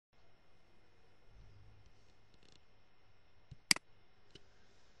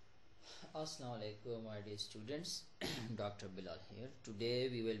Assalamu alaikum, my dear students. Dr. Bilal here. Today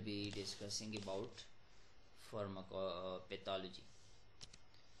we will be discussing about pathology.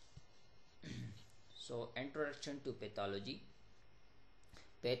 So, introduction to pathology.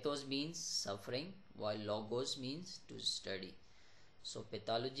 Pathos means suffering, while logos means to study. So,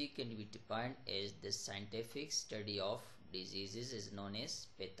 pathology can be defined as the scientific study of diseases is known as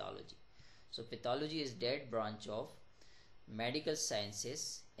pathology. So, pathology is that branch of medical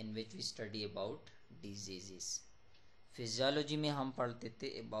sciences in which we study about diseases. Physiology में हम पढ़ते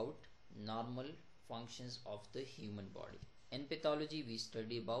थे about normal functions of the human body. In pathology we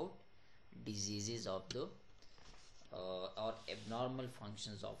study about diseases of the or abnormal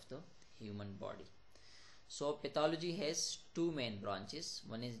functions of the human body. So pathology has two main branches.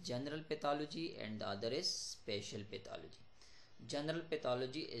 One is general pathology and the other is special pathology. General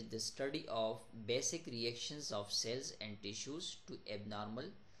pathology is the study of basic reactions of cells and tissues to abnormal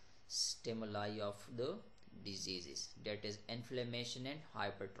stimuli of the diseases, that is inflammation and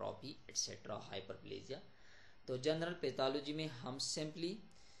hypertrophy etc. hyperplasia. तो general pathology में हम simply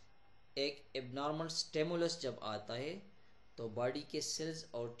एक abnormal stimulus जब आता है तो body के sales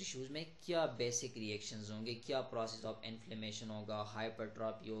और टिश्यूज में क्या बेसिक रिएक्शंस होंगे, क्या प्रोसेस ऑफ इन्फ्लेमेशन होगा,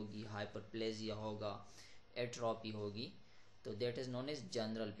 हाइपरट्रॉफी होगी, हाइपरप्लेजिया होगा, एट्रोफी होगी, तो that is known as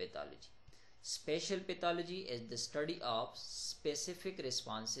general pathology. Special pathology is the study of specific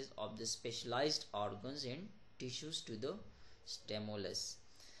responses of the specialized organs and tissues to the stimulus,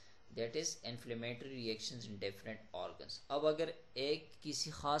 that is inflammatory reactions in different organs. अब अगर एक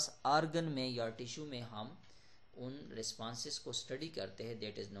किसी खास organ में या tissue में हम उन responses को study करते हैं,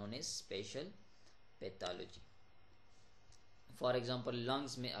 that is known as special pathology. For example,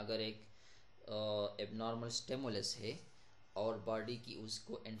 lungs में अगर एक abnormal stimulus है और बॉडी की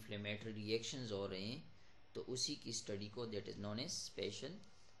उसको इन्फ्लेमेटरी रिएक्शंस हो रहे हैं तो उसी की स्टडी को that is known as special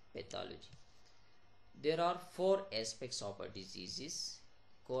pathology. There are 4 aspects of a diseases.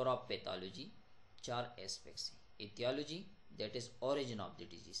 Core of pathology 4 aspects हैं. इथियोलॉजी that is origin of the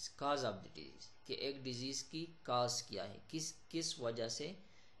disease, cause of the disease, कि एक डिजीज की काज क्या है, किस वजह से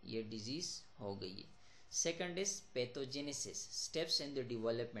ये डिजीज हो गई है. Second is pathogenesis, steps in the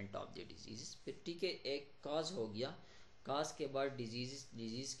development of the disease. फिर ठीक है, एक काज हो गया, काज के बाद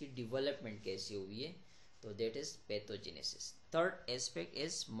डिजीज की डेवलपमेंट कैसे हुई है, तो that is pathogenesis. Third aspect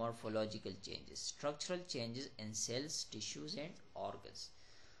is morphological changes, structural changes in sales, tissues and organs.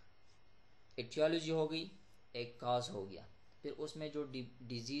 Aetiology हो गई, एक काज हो गया, फिर उसमें जो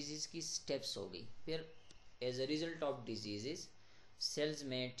डिजीजेस की स्टेप्स हो गई, फिर as a result of diseases sales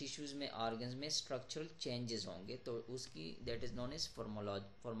में, टिश्यूज में, ऑर्गन्स में स्ट्रक्चरल चेंजेस होंगे, तो उसकी that is known as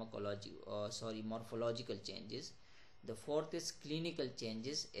morphological changes. The fourth is clinical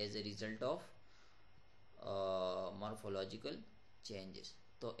changes as a result of morphological changes.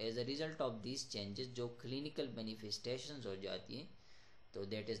 तो as a result of these changes जो clinical manifestations हो जाती हैं तो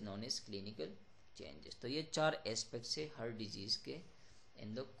that is known as clinical changes. तो ये 4 aspects है हर disease के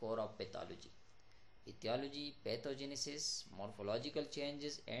in the core of pathology: etiology, pathogenesis, morphological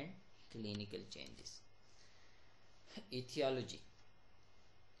changes and clinical changes. Etiology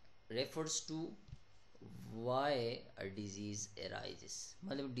refers to why a disease arises,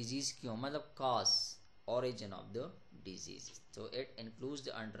 मतलब disease क्यों, मतलब cause, origin of the disease. So it includes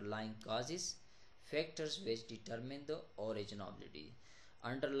the underlying causes, factors which determine the origin of the disease.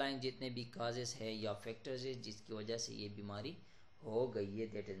 underlying जितने भी causes है या factors है जिसकी वजह से ये बीमारी हो गई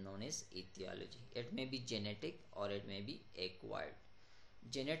है, that is known as etiology. It may be genetic or it may be acquired.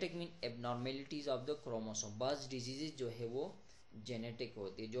 Genetic mean abnormalities of the chromosome. बाज़ diseases जो है वो जेनेटिक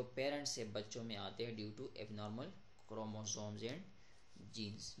होती है, जो पेरेंट्स से बच्चों में आते हैं due to abnormal chromosomes and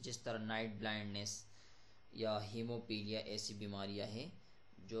jeans. जिस तरह नाइट ब्लाइंडनेस या हीमोपीलिया ऐसी बीमारियां हैं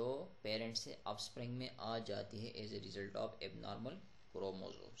जो पेरेंट्स से ऑफस्प्रिंग में आ जाती है as a result of abnormal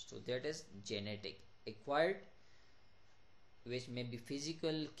chromosomes. तो that is genetic. Acquired which may be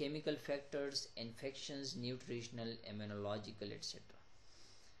physical, chemical factors, infections, nutritional, immunological etc.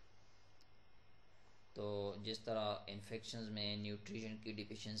 तो जिस तरह इन्फेक्शंस में न्यूट्रिशन की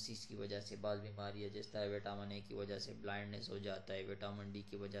डिफिशिएंसीज की वजह से बाज़ बीमारी है, जिस तरह विटामिन ए की वजह से ब्लाइंडनेस हो जाता है, विटामिन डी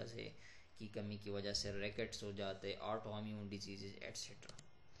की वजह से की कमी की वजह से रैकेट्स हो जाते हैं, auto immune diseases etcetera.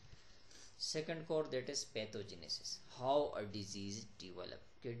 Second core that is pathogenesis, how a disease develop,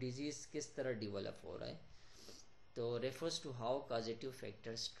 कि डिजीज किस तरह डिवेलप हो रहा है. तो refers to how causative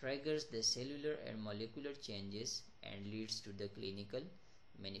factors triggers the cellular and molecular changes and leads to the clinical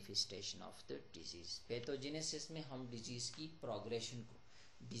manifestation of the disease. Pathogenesis में हम disease की प्रोग्रेशन को,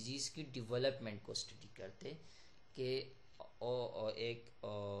 डिजीज की डेवलपमेंट को स्टडी करते कि एक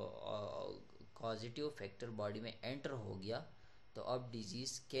पॉजिटिव फैक्टर बॉडी में एंटर हो गया तो अब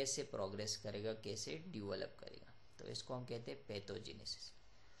डिजीज कैसे प्रोग्रेस करेगा, कैसे डेवलप करेगा, तो इसको हम कहते हैं pathogenesis.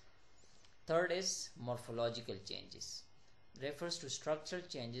 Third is morphological changes, refers to structural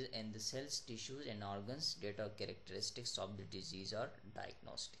changes in the cells, tissues and organs that are characteristics of the disease or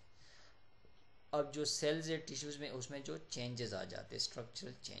diagnostic। अब जो सेल्स या टिश्यूज में उसमें जो चेंजेस आ जाते हैं,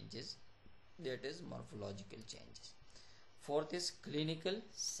 structural changes, that is morphological changes। Fourth is clinical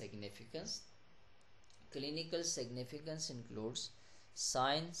significance। Clinical significance includes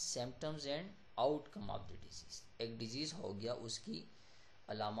signs, symptoms and outcome of the disease। एक disease हो गया, उसकी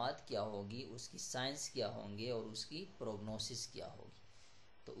अलामात क्या होगी, उसकी साइंस क्या होंगे और उसकी प्रोग्नोसिस क्या होगी,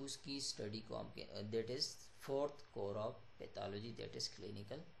 तो उसकी स्टडी को हम that is fourth core of pathology, that is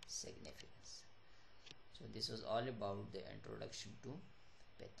clinical significance. So this was all about the introduction to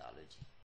pathology.